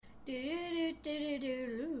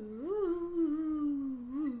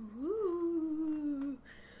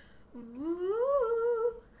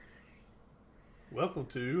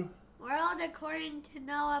to World According to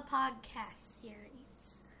Noah podcast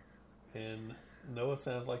series. And Noah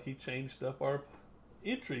sounds like he changed up our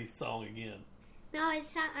entry song again. No,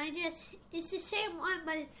 it's not. It's the same one,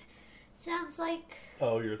 but it sounds like...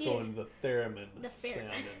 Oh, you're throwing the theremin theremin.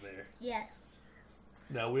 sound in there. Yes.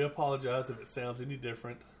 Now, we apologize if it sounds any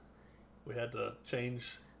different. We had to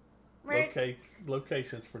change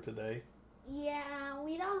locations for today. Yeah,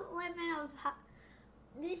 we don't live in a...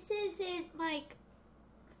 This isn't like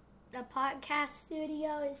a podcast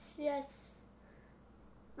studio. It's just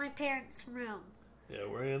my parents' room. Yeah,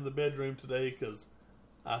 we're in the bedroom today because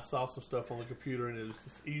I saw some stuff on the computer and it was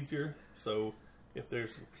just easier. So if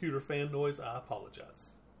there's computer fan noise, I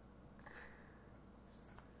apologize.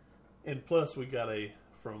 And plus, we got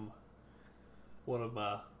from one of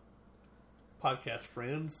my podcast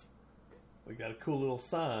friends, we got a cool little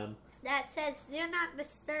sign that says "Do not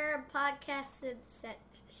disturb podcast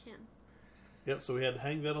section." Yep, so we had to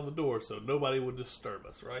hang that on the door so nobody would disturb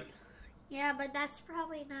us, right? Yeah, but that's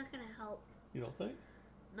probably not going to help. You don't think?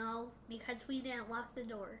 No, because we didn't lock the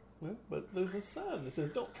door. Well, but there's a sign that says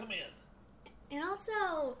 "Don't come in." And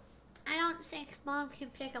also, I don't think Mom can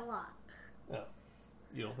pick a lock. Oh,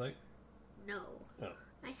 you don't think? No. Oh.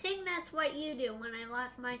 I think that's what you do when I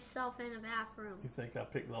lock myself in a bathroom. You think I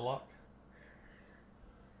picked the lock?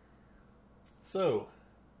 So,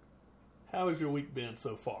 how has your week been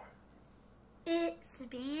so far? It's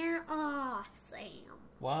been awesome.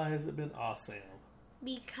 Why has it been awesome?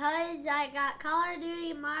 Because I got Call of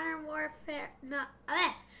Duty Modern Warfare...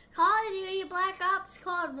 Call of Duty Black Ops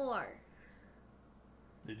Cold War.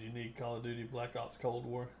 Did you need Call of Duty Black Ops Cold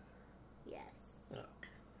War? Yes. Oh.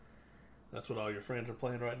 That's what all your friends are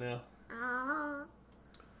playing right now? Uh-huh.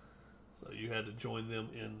 So you had to join them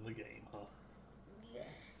in the game, huh?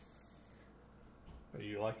 Yes. Are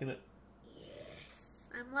you liking it? Yes.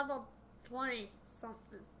 I'm level 20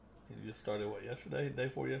 something. You just started, what, yesterday? Day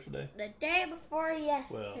before yesterday? The day before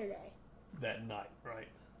yesterday. Well, that night, right?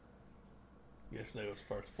 Yesterday was the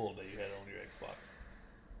first full day you had on your Xbox.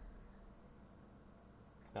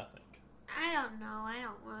 I think. I don't know. I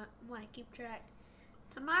don't want to keep track.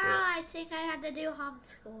 Tomorrow, I think I had to do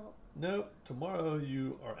homeschool. Nope. Tomorrow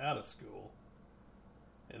you are out of school.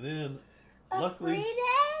 And then, a luckily... free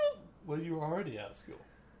day? Well, you were already out of school.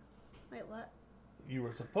 Wait, what? You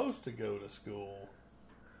were supposed to go to school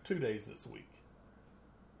 2 days this week.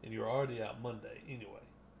 And you were already out Monday anyway.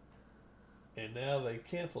 And now they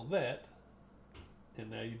canceled that.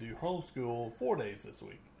 And now you do homeschool 4 days this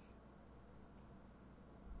week.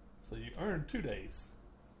 So you earned 2 days.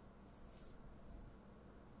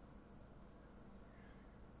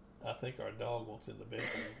 I think our dog wants in the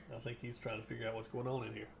bedroom. I think he's trying to figure out what's going on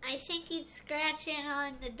in here. I think he's scratching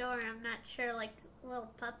on the door. I'm not sure, like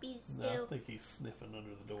little puppies do. No, I think he's sniffing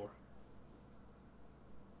under the door.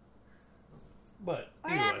 But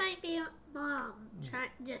or anyway, that might be Mom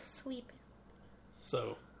trying just sweeping.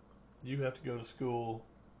 So you have to go to school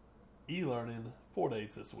e-learning 4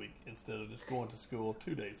 days this week instead of just going to school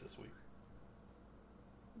 2 days this week.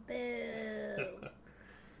 Boo.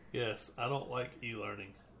 Yes, I don't like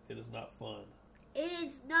e-learning. It is not fun. It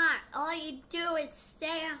is not. All you do is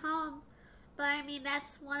stay at home. But I mean,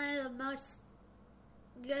 that's one of the most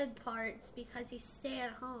good parts because you stay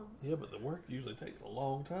at home. Yeah, but the work usually takes a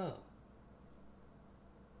long time.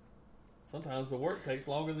 Sometimes the work takes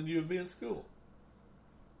longer than you would be in school.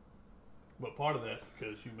 But part of that's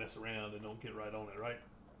because you mess around and don't get right on it, right?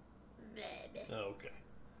 Maybe. Oh, okay.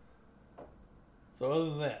 So other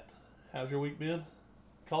than that, how's your week been?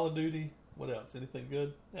 Call of Duty? What else? Anything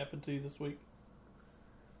good happened to you this week?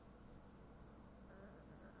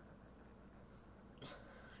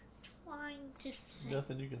 Trying to think.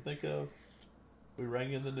 Nothing you can think of? We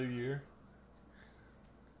rang in the new year.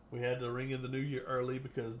 We had to ring in the new year early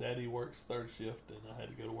because Daddy works third shift and I had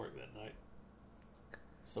to go to work that night.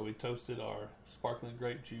 So we toasted our sparkling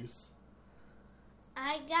grape juice.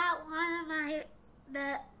 I got one of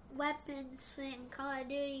the weapons in Call of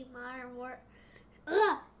Duty Modern War.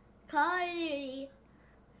 Call of Duty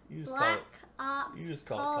Black Ops. You just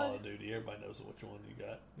call it Call of Duty. Everybody knows which one you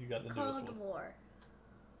got. You got the newest one. Cold War.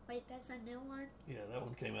 Wait, that's a new one? Yeah, that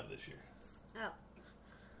one came out this year. Oh.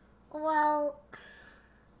 Well,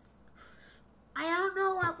 I don't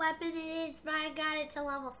know what weapon it is, but I got it to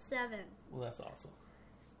level 7. Well, that's awesome.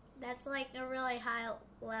 That's like a really high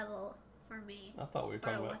level for me. I thought we were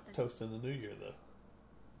talking about toasting the new year, though.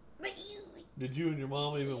 But Did you and your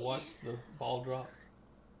mom even watch the ball drop?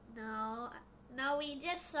 No, we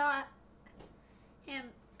just saw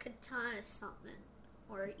him katana something.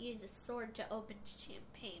 Or use a sword to open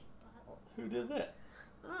champagne bottle. Who did that?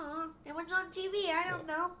 It was on TV. I don't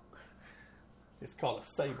know. It's called a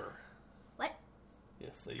saber. What?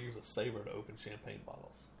 Yes, they use a saber to open champagne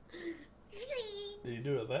bottles. Did he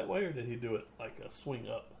do it that way, or did he do it like a swing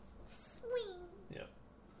up? Swing. Yep.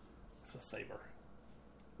 It's a saber.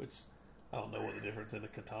 Which, I don't know what the difference in a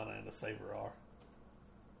katana and a saber are.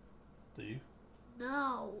 Do you?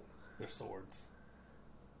 No. They're swords.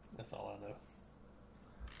 That's all I know.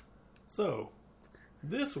 So,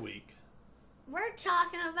 this week, we're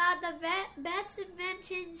talking about the best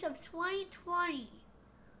inventions of 2020.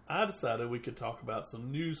 I decided we could talk about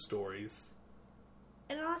some news stories.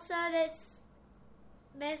 And also this,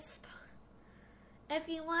 if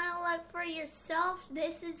you want to look for yourself,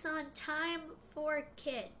 this is on Time for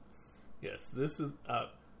Kids. Yes, this is,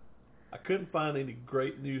 I couldn't find any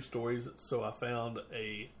great news stories, so I found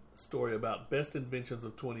a story about best inventions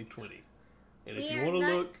of 2020. And if you want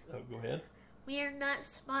to look, go ahead. We are not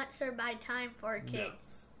sponsored by Time for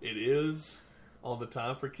Kids. No, it is on the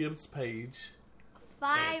Time for Kids page.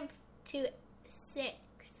 5 to 6.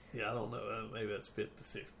 Yeah, I don't know. Maybe that's 5th to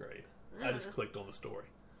 6th grade. I just clicked on the story.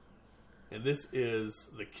 And this is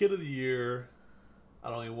the Kid of the Year.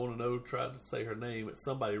 I don't even want to know, try to say her name. It's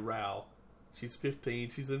somebody Rao. She's 15.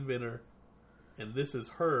 She's an inventor. And this is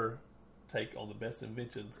her take on the best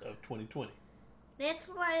inventions of 2020. This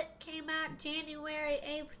one came out January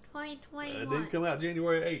 8th, 2021. It didn't come out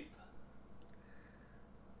January 8th.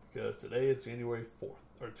 Because today is January 4th,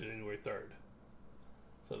 or January 3rd.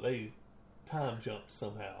 So they time jumped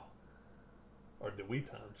somehow. Or did we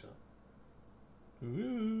time jump?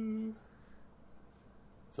 Ooh.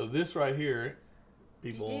 So this right here,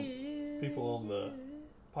 people on the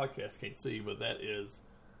podcast can't see, but that is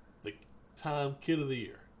the Time Kid of the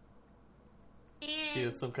Year. And she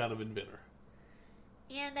is some kind of inventor.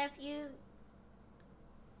 And if you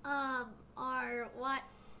are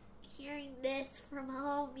hearing this from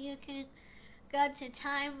home, you can go to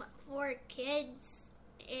Time for Kids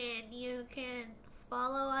and you can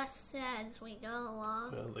follow us as we go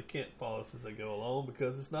along. Well, they can't follow us as they go along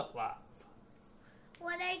because it's not live.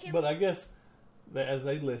 Well, but I guess that as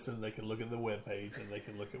they listen, they can look at the webpage and they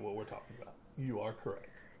can look at what we're talking about. You are correct.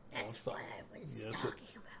 That's what I was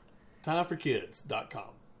talking about. Timeforkids.com.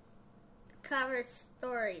 Cover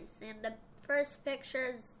stories, and the first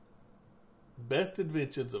picture is best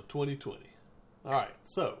inventions of 2020. All right,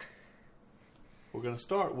 so we're going to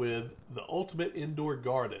start with the ultimate indoor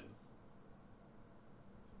garden.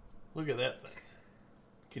 Look at that thing.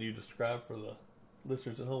 Can you describe for the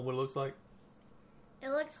listeners at home what it looks like? It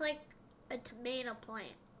looks like a tomato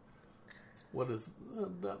plant. What is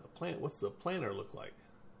not the plant? What's the planter look like?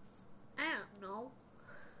 I don't know.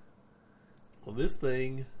 Well, this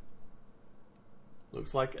thing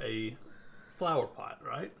looks like a flower pot,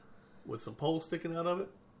 right? With some poles sticking out of it?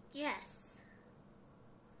 Yes.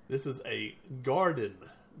 This is a Gardyn,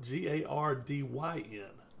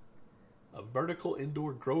 Gardyn, a vertical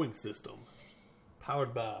indoor growing system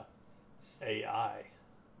powered by AI.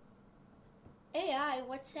 AI,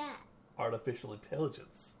 what's that? Artificial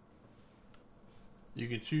intelligence. You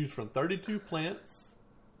can choose from 32 plants,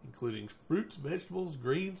 including fruits, vegetables,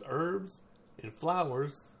 greens, herbs, and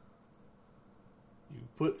flowers. You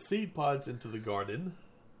put seed pods into the garden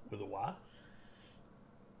with a Y.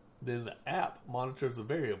 Then the app monitors the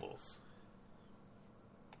variables.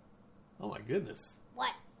 Oh my goodness.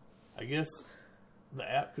 What? I guess the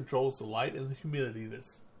app controls the light and the humidity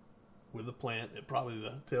that's with the plant. It probably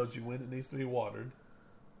tells you when it needs to be watered.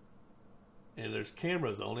 And there's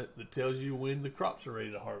cameras on it that tells you when the crops are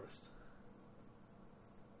ready to harvest.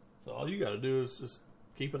 So all you got to do is just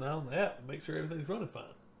keep an eye on the app and make sure everything's running fine.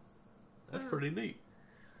 That's pretty neat.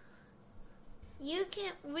 You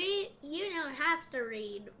can read. You don't have to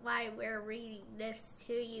read while we're reading this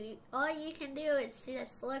to you. All you can do is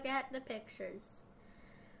just look at the pictures.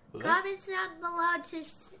 Comment down below to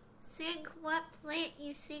think what plant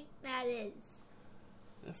you think that is.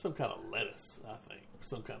 That's some kind of lettuce, I think.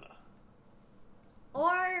 Some kind of.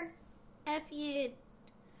 Or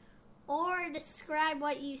describe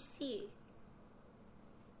what you see.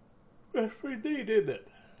 That's pretty neat, isn't it?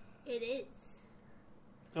 It is.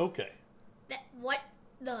 Okay. What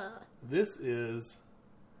the? This is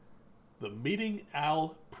the Meeting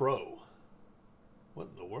Owl Pro. What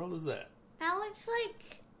in the world is that? That looks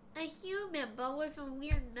like a human, but with a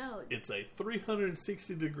weird nose. It's a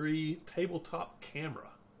 360-degree tabletop camera.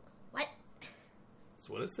 What? That's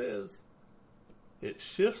what it says. It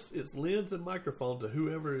shifts its lens and microphone to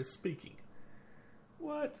whoever is speaking.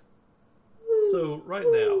 What? So right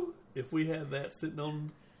now, if we had that sitting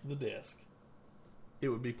on the desk, it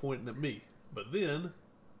would be pointing at me. But then,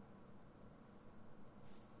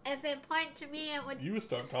 if it pointed to me, it would. You would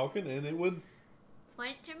start talking, and it would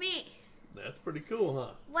point to me. That's pretty cool,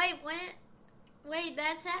 huh? Wait,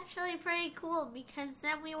 that's actually pretty cool because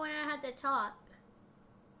then we wouldn't have to talk.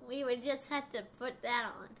 We would just have to put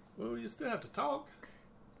that on. Well, you still have to talk.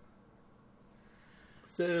 It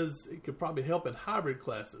says it could probably help in hybrid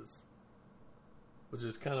classes, which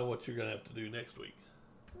is kind of what you're going to have to do next week.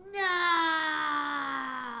 No!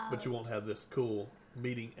 But you won't have this cool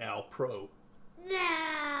Meeting Owl Pro. No,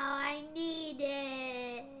 I need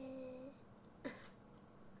it.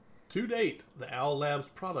 To date, the Owl Labs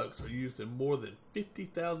products are used in more than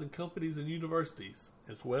 50,000 companies and universities,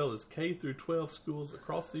 as well as K through 12 schools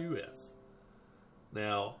across the U.S.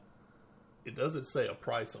 Now, it doesn't say a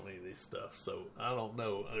price on any of this stuff, so I don't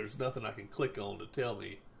know. There's nothing I can click on to tell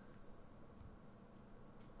me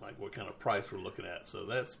like what kind of price we're looking at, so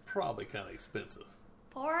that's probably kind of expensive.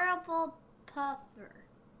 Portable puffer.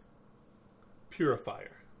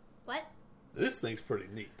 Purifier. What? This thing's pretty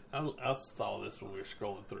neat. I saw this when we were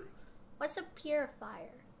scrolling through. What's a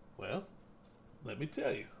purifier? Well, let me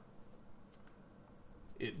tell you.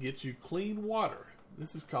 It gets you clean water.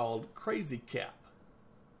 This is called Crazy Cap.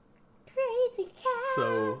 Crazy Cap.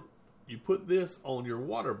 So you put this on your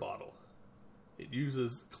water bottle. It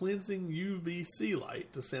uses cleansing UVC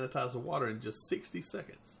light to sanitize the water in just 60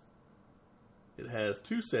 seconds. It has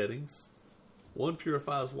 2 settings. One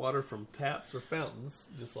purifies water from taps or fountains,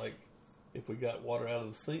 just like if we got water out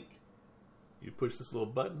of the sink. You push this little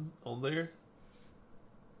button on there.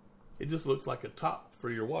 It just looks like a top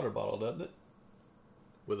for your water bottle, doesn't it?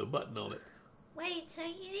 With a button on it. Wait, so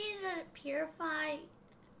you need to purify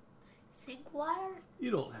sink water?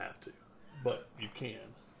 You don't have to, but you can.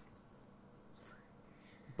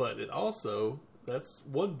 But it also, that's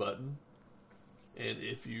one button, and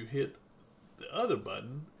if you hit the other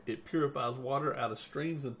button, it purifies water out of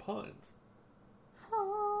streams and ponds,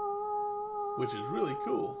 which is really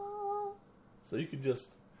cool. So you can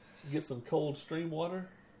just get some cold stream water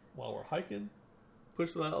while we're hiking,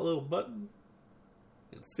 push that little button,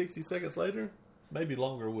 and 60 seconds later, maybe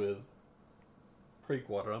longer with creek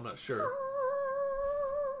water, I'm not sure,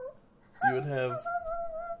 you would have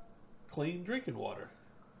clean drinking water.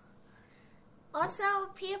 Also,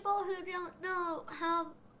 people who don't know how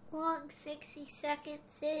long 60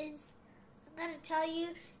 seconds is, I'm going to tell you,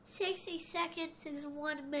 60 seconds is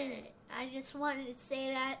 1 minute. I just wanted to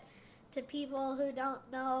say that to people who don't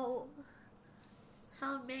know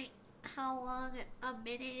how long a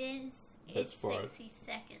minute is. It's 60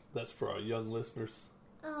 seconds. That's for our young listeners.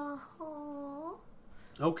 Oh.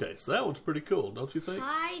 Okay, so that one's pretty cool, don't you think?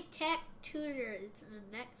 High-tech tutor is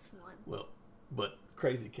the next one. Well, but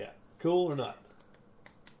Crazy Cat. Cool or not?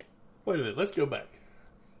 Wait a minute, let's go back.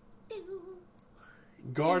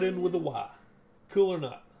 Garden with a Y. Cool or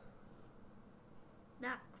not?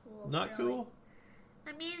 Not cool. Not really. cool?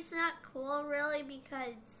 I mean, it's not cool, really,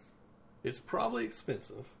 because... It's probably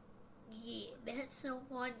expensive. Yeah, that's the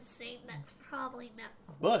one thing that's probably not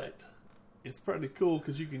cool. But it's pretty cool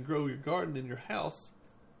because you can grow your garden in your house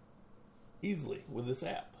easily with this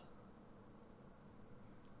app.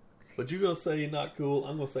 But you're going to say not cool.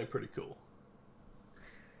 I'm going to say pretty cool.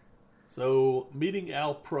 So, Meeting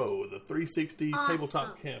Owl Pro, the 360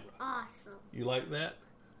 tabletop camera. Awesome. You like that?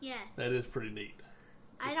 Yes. That is pretty neat.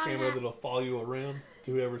 The I don't camera that'll follow you around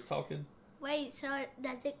to whoever's talking. Wait, so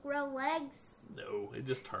does it grow legs? No, it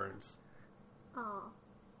just turns. Oh.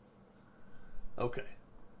 Okay.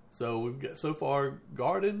 So we've got so far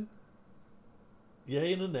garden,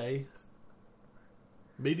 yay and a nay.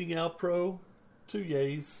 Meeting Owl Pro, 2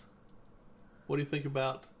 yays. What do you think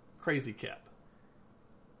about Crazy Cap?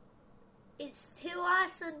 It's too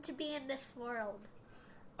awesome to be in this world.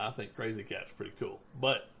 I think Crazy Cap's pretty cool.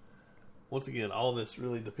 But, once again, all this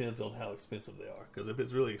really depends on how expensive they are. Because if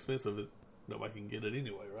it's really expensive, nobody can get it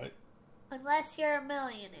anyway, right? Unless you're a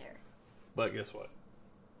millionaire. But guess what?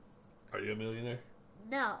 Are you a millionaire?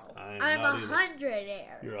 No. I'm a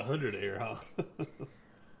hundred-aire. You're a hundred-aire, huh?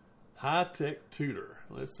 High-tech tutor.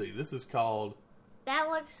 Let's see. This is called... That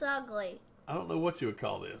looks ugly. I don't know what you would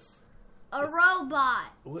call this. A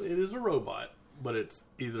robot. Well, it is a robot, but it's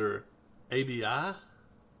either ABI,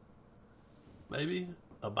 maybe,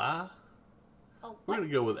 ABI. Oh, We're going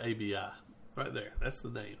to go with ABI. Right there. That's the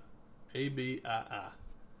name. ABII.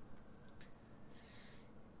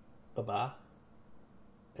 ABI?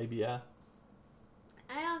 ABI? I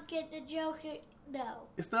don't get the joke. No.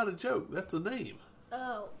 It's not a joke. That's the name.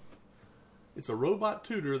 Oh. It's a robot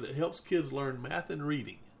tutor that helps kids learn math and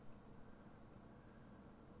reading.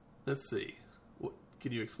 Let's see.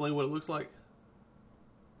 Can you explain what it looks like?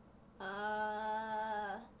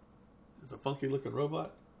 It's a funky looking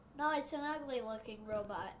robot? No, it's an ugly looking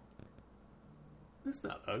robot. It's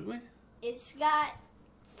not ugly. It's got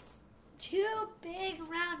 2 big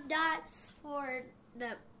round dots for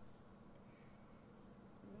the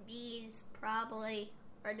knees, probably,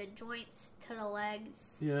 or the joints to the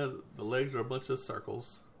legs. Yeah, the legs are a bunch of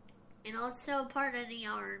circles. And also part of the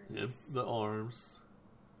arms. Yeah, the arms.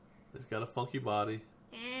 It's got a funky body.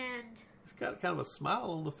 And it's got kind of a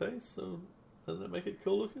smile on the face, so doesn't that make it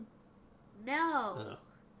cool looking? No. Oh.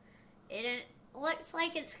 It looks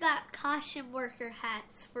like it's got caution worker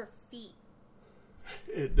hats for feet.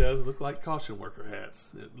 It does look like caution worker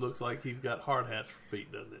hats. It looks like he's got hard hats for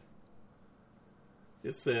feet, doesn't it?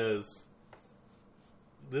 It says,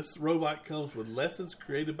 this robot comes with lessons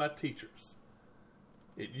created by teachers.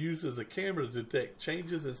 It uses a camera to detect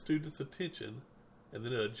changes in students' attention, and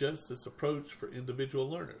then it adjusts its approach for individual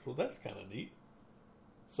learners. Well, that's kind of neat.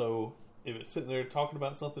 So, if it's sitting there talking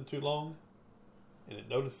about something too long, and it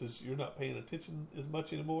notices you're not paying attention as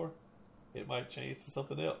much anymore, it might change to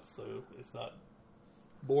something else. So, it's not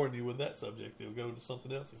boring you with that subject. It'll go to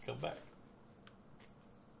something else and come back.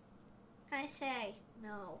 I say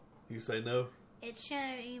no. You say no? It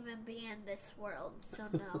shouldn't even be in this world, so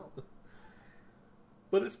no.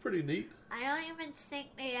 But it's pretty neat. I don't even think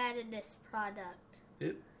they added this product.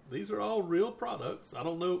 These are all real products. I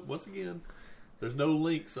don't know. Once again, there's no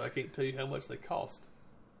link, so I can't tell you how much they cost.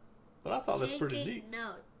 But I thought that's pretty neat.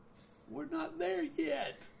 Notes. We're not there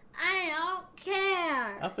yet. I don't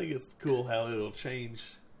care. I think it's cool how it'll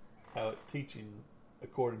change how it's teaching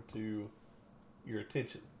according to your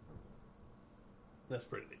attention. That's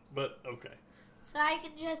pretty neat. But, okay. So I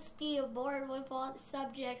can just be bored with all the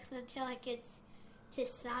subjects until it gets to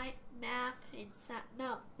science, math, and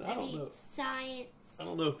science. I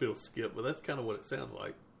don't know if it'll skip, but that's kind of what it sounds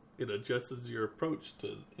like. It adjusts your approach to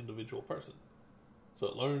the individual person. So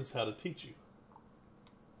it learns how to teach you.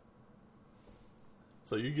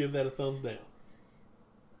 So you give that a thumbs down.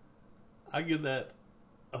 I give that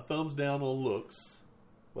a thumbs down on looks,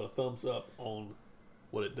 but a thumbs up on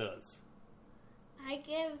what it does. I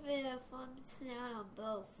give it a thumbs down on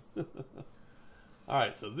both.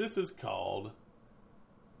 Alright, so this is called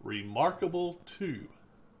Remarkable 2.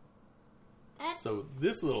 So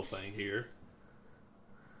this little thing here,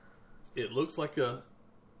 it looks like a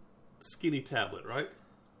skinny tablet, right?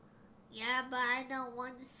 Yeah, but I know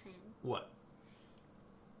one thing. What?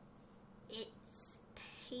 It's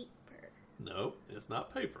paper. No, it's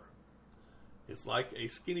not paper. It's like a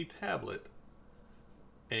skinny tablet,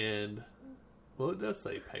 and, well, it does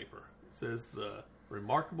say paper. It says the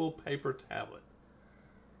Remarkable Paper Tablet.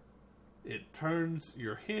 It turns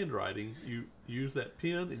your handwriting, you use that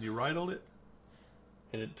pen and you write on it,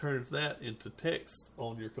 and it turns that into text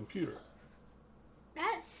on your computer.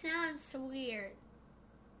 That sounds weird.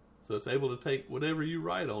 So it's able to take whatever you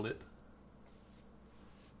write on it,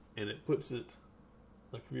 and it puts it,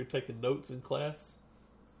 like if you're taking notes in class,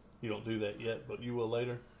 you don't do that yet, but you will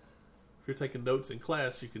later. If you're taking notes in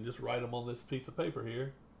class, you can just write them on this piece of paper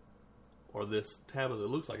here, or this tablet that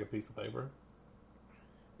looks like a piece of paper.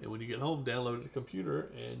 And when you get home, download it to the computer,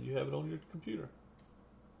 and you have it on your computer.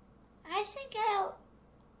 I think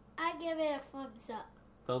I give it a thumbs up.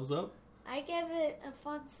 Thumbs up? I give it a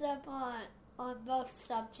thumbs up on both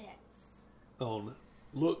subjects. On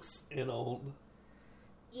looks and on...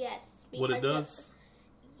 Yes. What it does?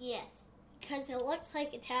 Yes. Because it looks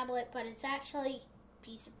like a tablet, but it's actually a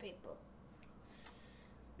piece of paper.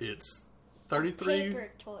 It's 33...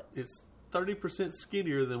 Paper toy. It's 30%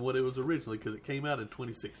 skinnier than what it was originally, because it came out in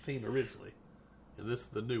 2016 originally. And this is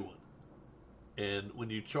the new one. And when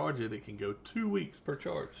you charge it, it can go 2 weeks per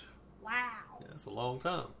charge. Wow. Yeah, it's a long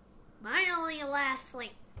time. Mine only lasts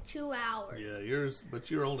like 2 hours. Yeah, yours, but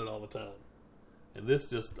you're on it all the time. And this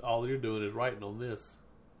just, all you're doing is writing on this.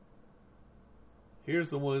 Here's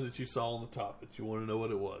the one that you saw on the top that you want to know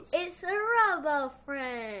what it was. It's a Robo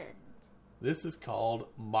Friend. This is called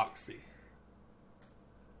Moxie.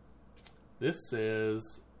 This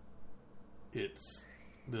says it's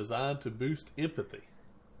designed to boost empathy.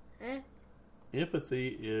 Huh?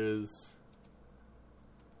 Empathy is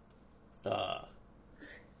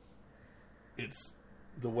it's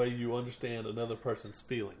the way you understand another person's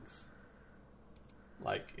feelings.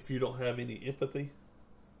 Like, if you don't have any empathy,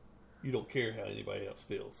 you don't care how anybody else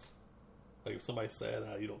feels. Like, if somebody's sad,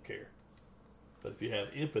 you don't care. But if you have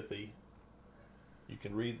empathy, you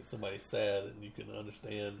can read that somebody's sad, and you can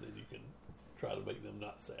understand, and you can try to make them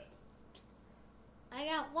not sad. I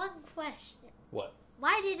got one question. What?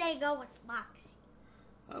 Why did they go with Moxie?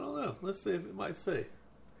 I don't know. Let's see if it might say.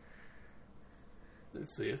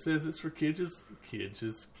 Let's see. It says it's for kids. Kids.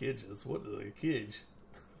 What are they? Kids.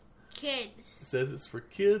 Kids. It says it's for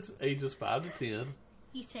kids ages 5 to 10.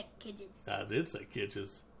 You said kids. I did say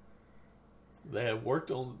kids. They have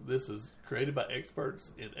worked on, this is created by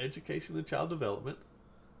experts in education and child development.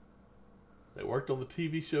 They worked on the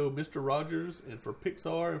TV show Mr. Rogers and for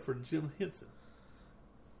Pixar and for Jim Henson.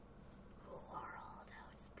 Who are all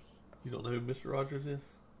those people? You don't know who Mr. Rogers is?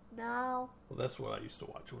 No. Well, that's what I used to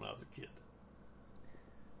watch when I was a kid.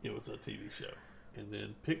 It was a TV show. And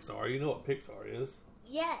then Pixar, you know what Pixar is?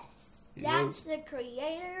 Yes. That's the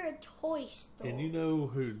creator of Toy Story. And you know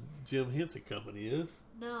who Jim Henson Company is?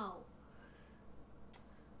 No.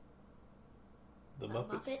 The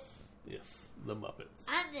Muppets? Yes, the Muppets.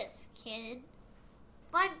 I'm just kidding.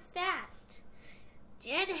 Fun fact.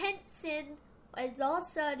 Jim Henson was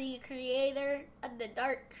also the creator of the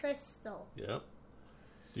Dark Crystal. Yep.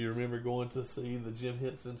 Do you remember going to see the Jim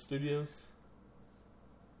Henson Studios?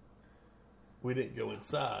 We didn't go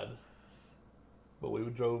inside, but we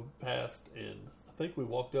drove past, and I think we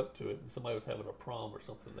walked up to it, and somebody was having a prom or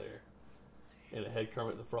something there. And it had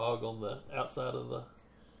Kermit the Frog on the outside of the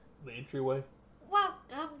entryway.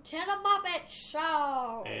 Welcome to the Muppet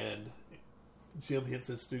Show! And Jim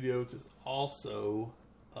Henson Studios is also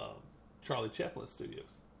Charlie Chaplin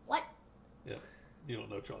Studios. What? Yeah. You don't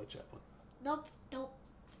know Charlie Chaplin. Nope.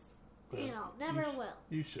 Well, never will.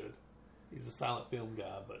 You should. He's a silent film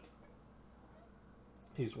guy, but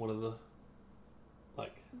he's one of the,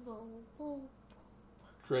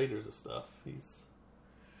 creators of stuff. He's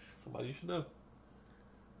somebody you should know.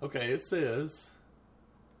 Okay, it says,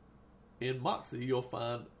 in Moxie, you'll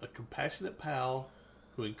find a compassionate pal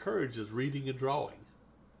who encourages reading and drawing.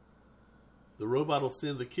 The robot will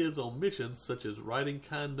send the kids on missions such as writing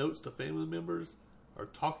kind notes to family members or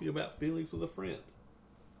talking about feelings with a friend.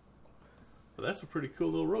 Well, that's a pretty cool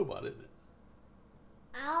little robot, isn't it?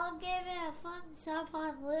 I'll give it a thumbs up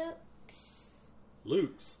on Luke's.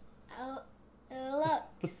 Luke's? Look.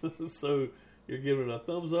 So, you're giving a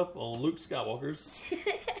thumbs up on Luke Skywalker's.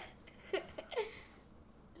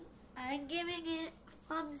 I'm giving it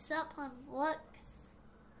thumbs up on looks,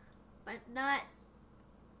 but not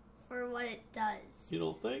for what it does. You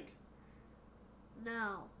don't think?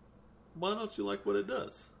 No. Why don't you like what it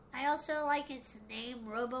does? I also like its name,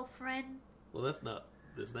 RoboFriend. Well, that's not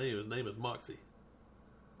his name. His name is Moxie.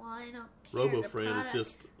 Well, I don't care. RoboFriend is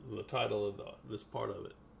just the title of this part of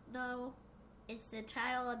it. No, it's the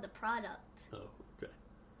title of the product. Oh, okay.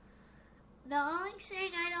 The only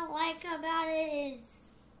thing I don't like about it is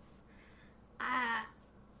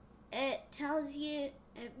it tells you,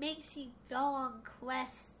 it makes you go on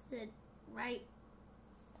quests and write.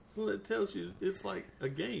 Well, it tells you, it's like a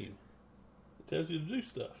game. It tells you to do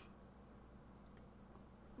stuff.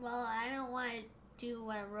 Well, I don't want to do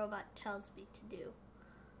what a robot tells me to do.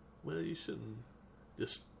 Well, you shouldn't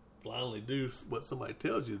just blindly do what somebody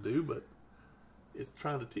tells you to do, but it's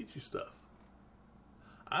trying to teach you stuff.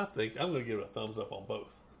 I think I'm going to give it a thumbs up on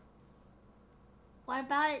both. What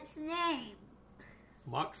about its name?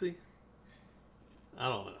 Moxie? I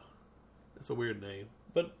don't know. It's a weird name,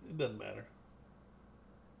 but it doesn't matter.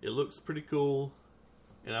 It looks pretty cool,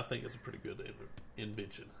 and I think it's a pretty good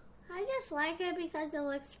invention. I just like it because it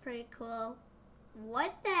looks pretty cool.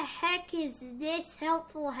 What the heck is this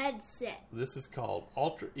helpful headset? This is called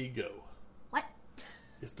Ultra Ego. What?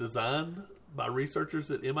 It's designed by researchers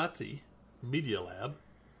at MIT, Media Lab,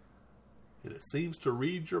 and it seems to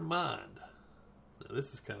read your mind. Now,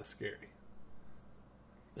 this is kind of scary.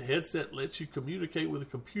 The headset lets you communicate with a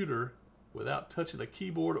computer without touching a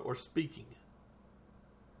keyboard or speaking.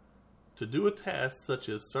 To do a task such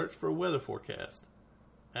as search for a weather forecast,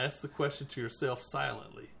 ask the question to yourself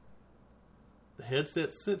silently. The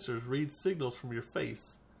headset sensors read signals from your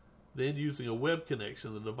face, then using a web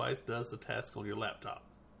connection, the device does the task on your laptop.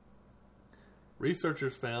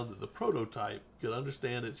 Researchers found that the prototype could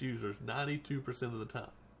understand its users 92% of the time.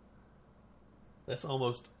 That's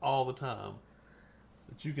almost all the time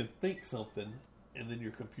that you can think something and then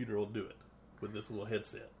your computer will do it with this little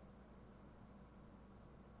headset.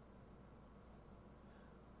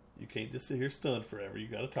 You can't just sit here stunned forever. You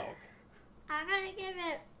got to talk. I'm going to give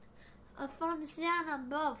it a thumbs down on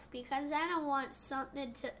both because I don't want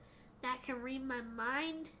something that can read my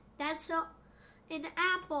mind. That's an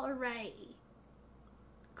Apple already.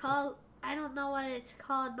 I don't know what it's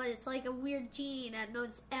called, but it's like a weird genie that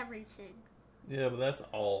knows everything. Yeah, but that's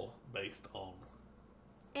all based on.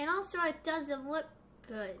 And also, it doesn't look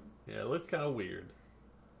good. Yeah, it looks kind of weird.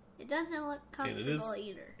 It doesn't look comfortable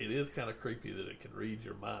either. It is kind of creepy that it can read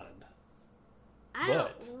your mind. I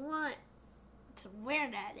don't want to wear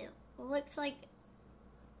that. It looks like.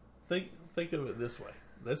 Think of it this way.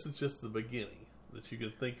 This is just the beginning that you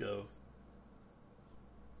can think of.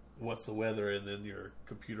 What's the weather, and then your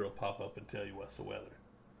computer will pop up and tell you what's the weather.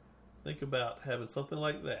 Think about having something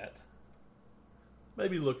like that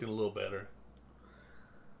maybe looking a little better.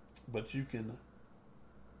 But you can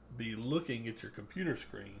be looking at your computer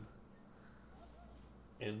screen,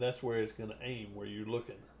 and that's where it's going to aim, where you're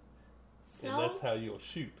looking. So, and that's how you'll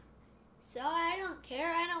shoot. So I don't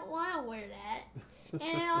care. I don't want to wear that. And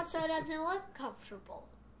it also doesn't look comfortable.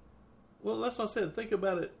 Well, that's what I said. Think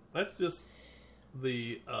about it. That's just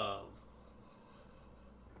the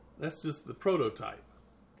prototype.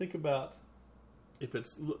 Think about if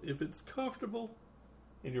it's comfortable,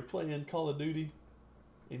 and you're playing Call of Duty,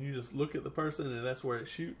 and you just look at the person, and that's where it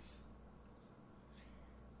shoots.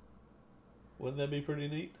 Wouldn't that be pretty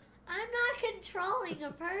neat? I'm not controlling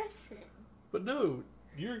a person. But no,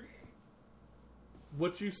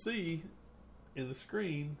 what you see in the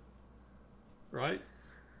screen, right?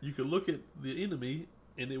 You could look at the enemy,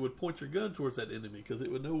 and it would point your gun towards that enemy because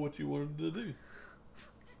it would know what you wanted to do.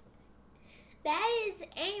 That is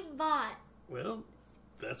aimbot. Well,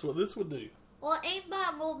 that's what this would do. Well,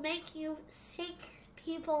 aimbot will make you think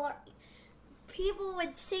people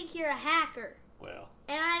would think you're a hacker. Well.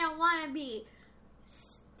 And I don't want to be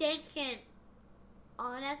stinking.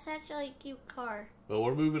 Oh, that's actually a cute car. Well,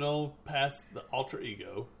 we're moving on past the Ultra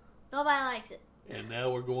Ego. Nobody likes it. And now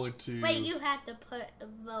we're going to... Wait, you have to put a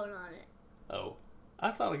vote on it. Oh. I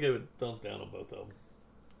thought I gave it thumbs down on both of them.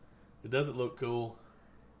 It doesn't look cool.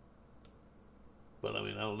 But, I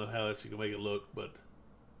mean, I don't know how else you can make it look, but...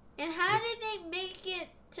 And how did they make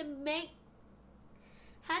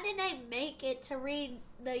it to read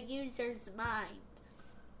the user's mind?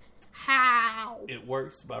 How? It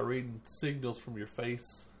works by reading signals from your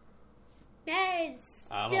face. That is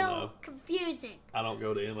still confusing. I don't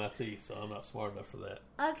go to MIT, so I'm not smart enough for that.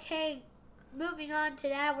 Okay, moving on to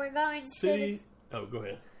that, we're going Oh, go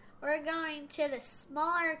ahead. We're going to the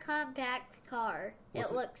smaller compact car.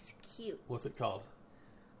 It looks cute. What's it called?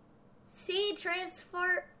 See,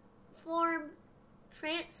 Transformer.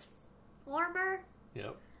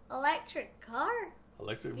 Yep. Electric car.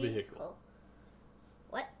 Electric vehicle.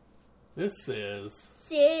 What? This says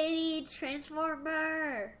City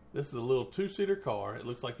Transformer. This is a little 2-seater car. It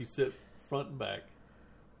looks like you sit front and back.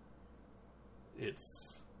 It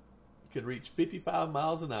can reach 55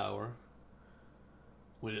 miles an hour.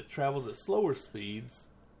 When it travels at slower speeds,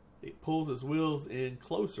 it pulls its wheels in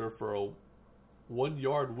closer for a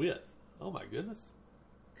 1-yard width. Oh my goodness.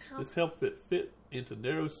 This helps it fit into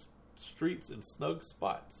narrow streets and snug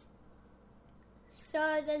spots.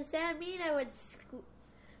 So does that mean I would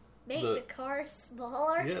make the car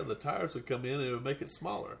smaller? Yeah, the tires would come in and it would make it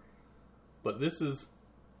smaller. But this is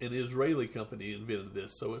an Israeli company invented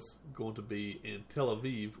this, so it's going to be in Tel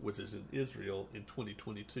Aviv, which is in Israel, in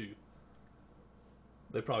 2022.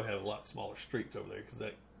 They probably have a lot smaller streets over there because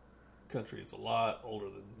that country is a lot older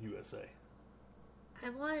than USA. I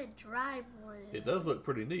want to drive one. It does look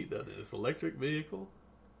pretty neat, doesn't it? It's an electric vehicle.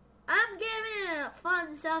 I'm giving it a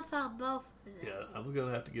thumbs up on both of them. Yeah, I'm going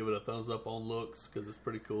to have to give it a thumbs up on looks because it's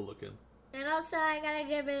pretty cool looking. And also I got to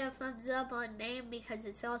give it a thumbs up on name because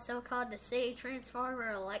it's also called the City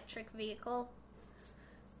Transformer Electric Vehicle.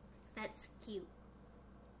 That's cute.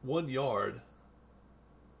 1 yard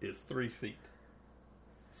is 3 feet.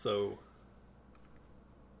 So,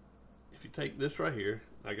 if you take this right here,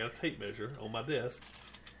 I got a tape measure on my desk.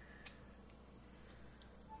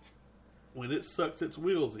 When it sucks its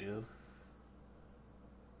wheels in,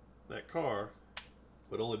 that car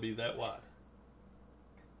would only be that wide.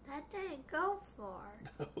 That didn't go far.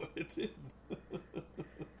 No, it didn't.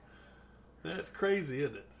 That's crazy,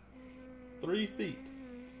 isn't it? 3 feet.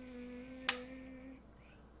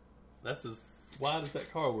 That's as wide as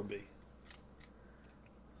that car would be.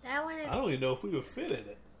 That would. I don't even know if we would fit in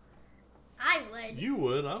it. I would. You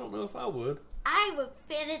would. I don't know if I would. I would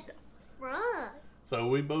fit in the front. So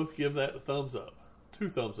we both give that a thumbs up. 2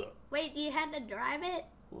 thumbs up. Wait, do you have to drive it?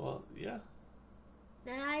 Well, yeah.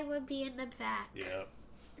 Then I would be in the back. Yeah.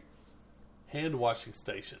 Hand washing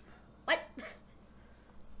station. What?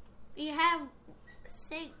 You have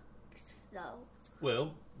sinks, though.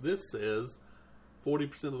 Well, this says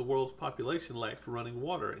 40% of the world's population lacks running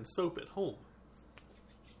water and soap at home.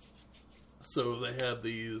 So they have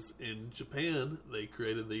these in Japan. They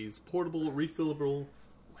created these portable, refillable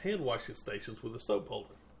hand washing stations with a soap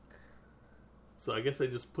holder. So I guess they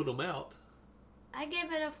just put them out. I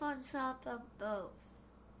give it a thumbs up on both.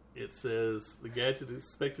 It says the gadget is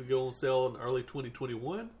expected to go on sale in early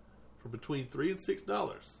 2021 for between $3 and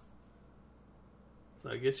 $6. So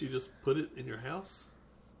I guess you just put it in your house?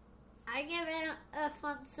 I give it a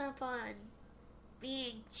thumbs up on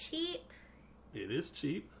being cheap. It is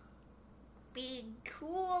cheap. Being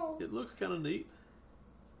cool. It looks kind of neat.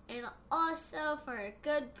 And also for a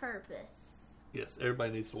good purpose. Yes,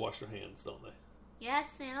 everybody needs to wash their hands, don't they?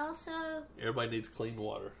 Yes, and also... Everybody needs clean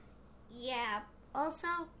water. Yeah. Also,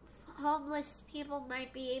 homeless people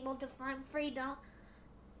might be able to find free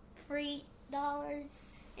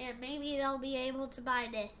dollars, and maybe they'll be able to buy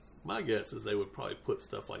this. My guess is they would probably put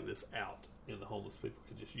stuff like this out, and the homeless people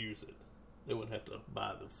could just use it. They wouldn't have to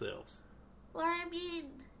buy it themselves. Well, I mean,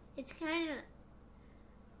 it's kind of...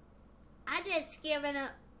 I just giving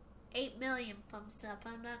it 8 million thumbs up.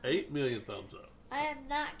 I'm not... 8 million thumbs up. I am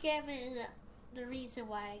not giving it the reason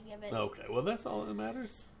why I give it. Okay, well, that's all that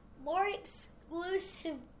matters. More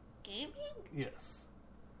exclusive gaming? Yes.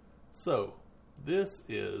 So, this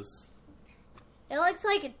is... It looks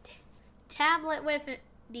like a tablet with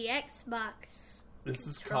the Xbox. This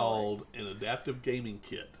is called an adaptive gaming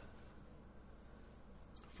kit.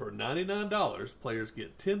 For $99, players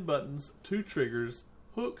get 10 buttons, 2 triggers,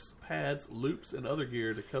 hooks, pads, loops, and other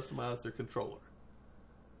gear to customize their controller.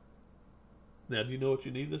 Now, do you know what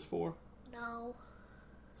you need this for? No.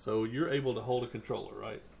 So you're able to hold a controller,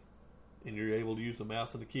 right? And you're able to use the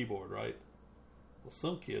mouse and the keyboard, right? Well,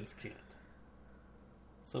 some kids can't.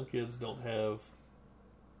 Some kids don't have...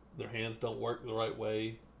 Their hands don't work the right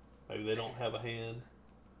way. Maybe they don't have a hand.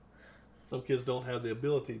 Some kids don't have the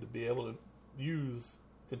ability to be able to use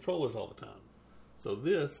controllers all the time. So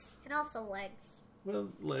this... And also legs. Well,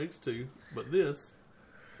 legs too. But this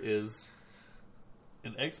is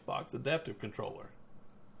an Xbox adaptive controller.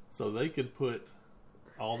 So they can put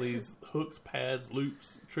all these hooks, pads,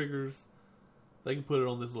 loops, triggers. They can put it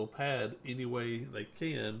on this little pad any way they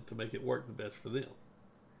can to make it work the best for them.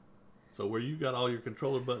 So where you got all your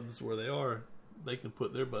controller buttons where they are, they can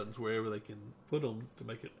put their buttons wherever they can put them to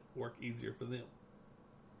make it work easier for them.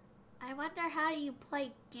 I wonder how you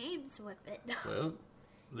play games with it. Well,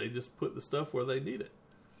 they just put the stuff where they need it.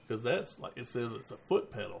 Because that's like, it says it's a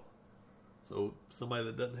foot pedal. So somebody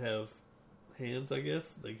that doesn't have hands, I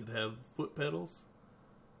guess, they could have foot pedals.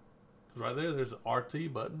 Right there, there's an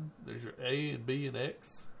RT button. There's your A and B and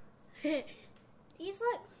X. These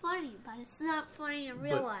look funny, but it's not funny in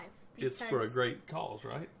real life. It's for a great cause,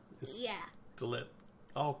 right? It's yeah. To let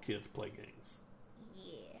all kids play games.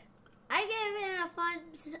 Yeah. I gave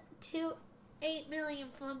it a 8 million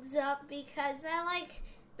thumbs up because I like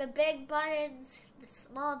the big buttons, the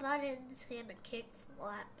small buttons, and the kick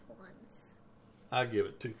flap ones. I give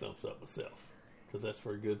it 2 thumbs up myself because that's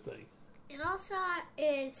for a good thing. And also it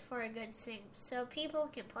is for a good thing, so people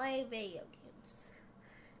can play video games.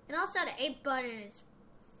 And also the 8 button is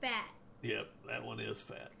fat. Yep, that one is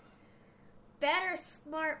fat. Better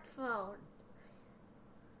smartphone.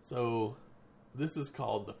 So, this is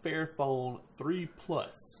called the Fairphone 3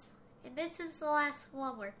 Plus. And this is the last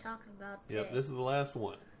one we're talking about today. Yep, this is the last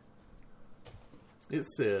one. It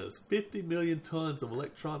says 50 million tons of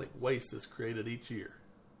electronic waste is created each year.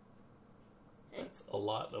 That's a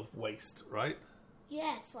lot of waste, right?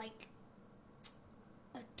 Yes, like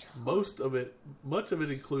a ton. Much of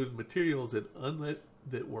it includes materials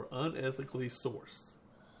that were unethically sourced.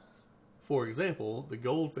 For example, the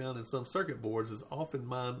gold found in some circuit boards is often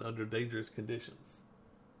mined under dangerous conditions.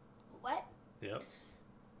 What? Yep.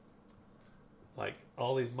 Like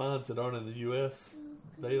all these mines that aren't in the U.S.,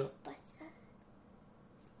 they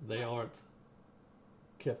aren't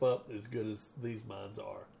kept up as good as these mines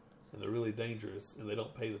are. And they're really dangerous, and they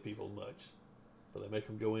don't pay the people much. But they make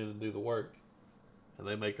them go in and do the work, and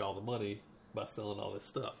they make all the money by selling all this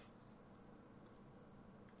stuff.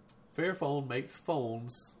 Fairphone makes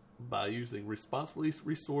phones by using responsibly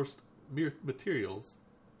resourced materials,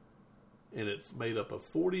 and it's made up of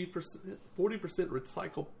 40%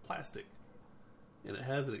 recycled plastic, and it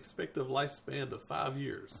has an expected lifespan of 5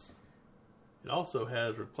 years. It also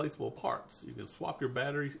has replaceable parts. You can swap your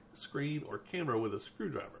battery, screen, or camera with a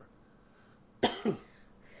screwdriver.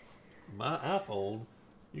 My iPhone,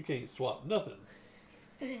 you can't swap nothing.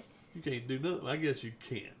 You can't do nothing. I guess you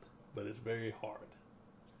can, but it's very hard.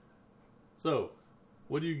 So,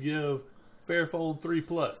 what do you give Fairphone 3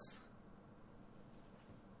 Plus?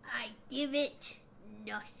 I give it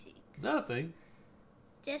nothing. Nothing?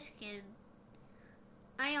 Just kidding.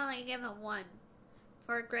 I only give it 1.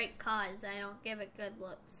 For a great cause, I don't give it good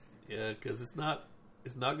looks. Yeah, because it's not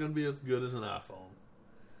going to be as good as an iPhone.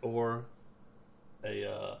 Or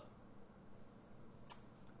a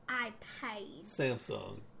iPad.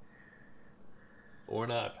 Samsung. Or an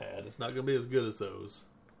iPad. It's not going to be as good as those.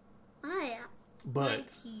 My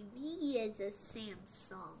TV is a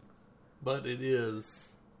Samsung. But it is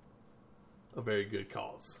a very good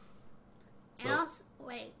cause. So, and also,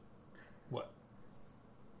 wait. What?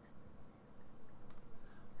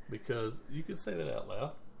 Because you can say that out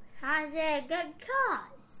loud. How's it a good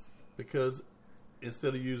cause? Because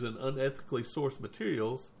instead of using unethically sourced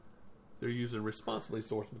materials, they're using responsibly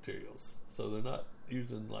sourced materials. So they're not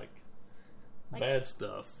using like bad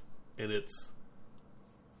stuff, and it's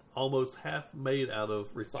almost half made out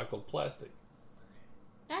of recycled plastic.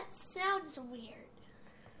 That sounds weird.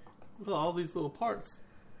 Well, all these little parts,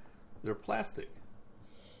 they're plastic,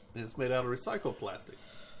 and it's made out of recycled plastic.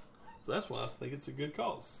 So that's why I think it's a good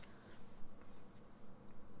cause.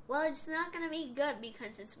 Well, it's not going to be good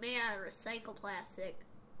because it's made out of recycled plastic.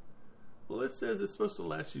 Well, it says it's supposed to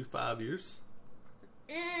last you 5 years.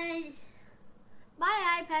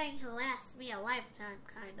 My iPad can last me a lifetime,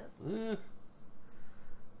 kind of.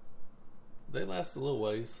 They last a little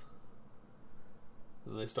ways.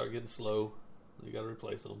 Then they start getting slow. You got to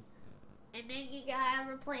replace them. And then you got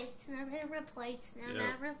to replace them and replace them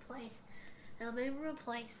and replace them and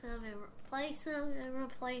replace them and replace them and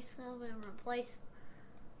replace them and replace.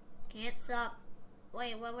 Can't stop.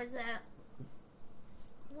 Wait, what was that?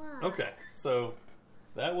 What? Okay, so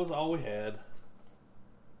that was all we had.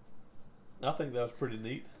 I think that was pretty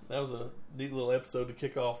neat. That was a neat little episode to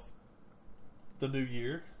kick off the new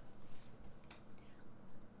year.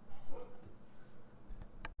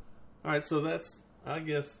 All right, so that's, I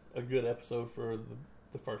guess, a good episode for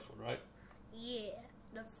the first one, right? Yeah,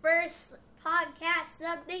 the first podcast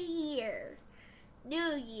of the year.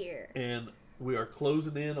 New year. And we are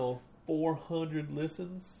closing in on 400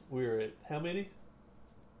 listens. We're at how many?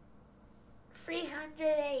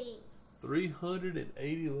 380.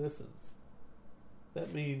 380 listens.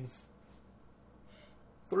 That means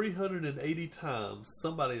 380 times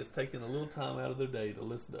somebody has taken a little time out of their day to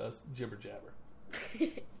listen to us jibber jabber.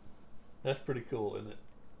 That's pretty cool, isn't it?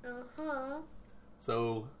 Uh-huh.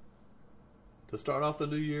 So, to start off the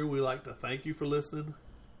new year, we like to thank you for listening.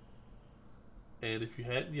 And if you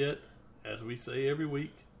hadn't yet, as we say every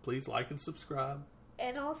week, please like and subscribe.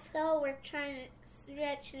 And also, we're trying to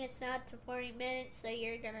stretch this out to 40 minutes, so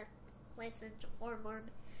you're going to listen to 4 more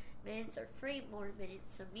minutes or 3 more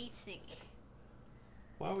minutes of me singing.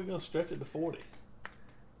 Why are we going to stretch it to 40?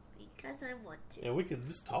 Because I want to. And we can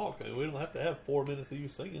just talk. I mean, we don't have to have 4 minutes of you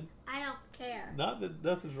singing. I don't care. Not that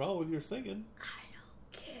nothing's wrong with your singing. I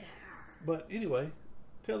don't care. But anyway,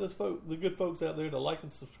 tell the good folks out there to like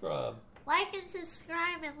and subscribe. Like and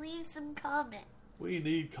subscribe and leave some comments. We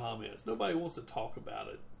need comments. Nobody wants to talk about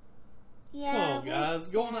it. Yeah, come on, guys.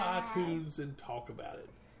 Go on to sad. iTunes and talk about it.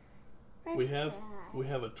 We're sad. We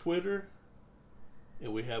have a Twitter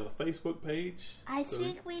and we have a Facebook page. I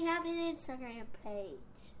think we have an Instagram page.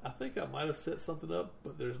 I think I might have set something up,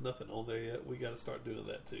 but there's nothing on there yet. We got to start doing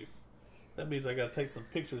that too. That means I got to take some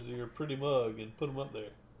pictures of your pretty mug and put them up there.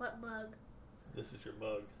 What mug? This is your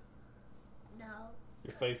mug. No.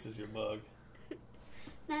 Your face is your mug.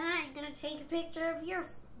 Then I'm going to take a picture of your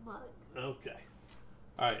mug. Okay.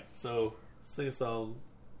 Alright, so sing a song.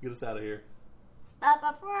 Get us out of here. But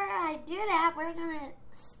before I do that, we're going to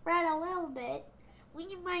spread a little bit.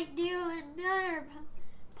 We might do another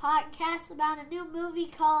podcast about a new movie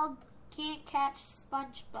called Can't Catch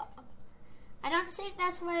SpongeBob. I don't think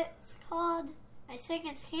that's what it's called. I think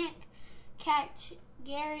it's Can't Catch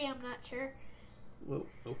Gary. I'm not sure. Well,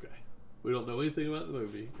 okay. We don't know anything about the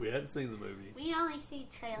movie. We hadn't seen the movie. We only see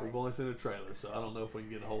trailers. We've only seen a trailer, so I don't know if we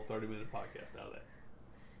can get a whole 30-minute podcast out of that.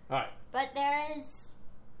 All right. But there is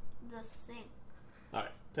the thing. All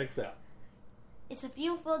right. Take us out. It's a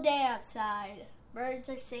beautiful day outside. Birds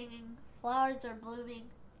are singing. Flowers are blooming.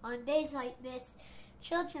 On days like this,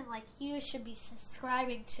 children like you should be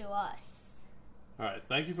subscribing to us. All right.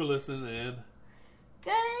 Thank you for listening, and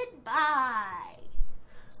goodbye.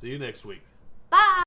 See you next week. Bye.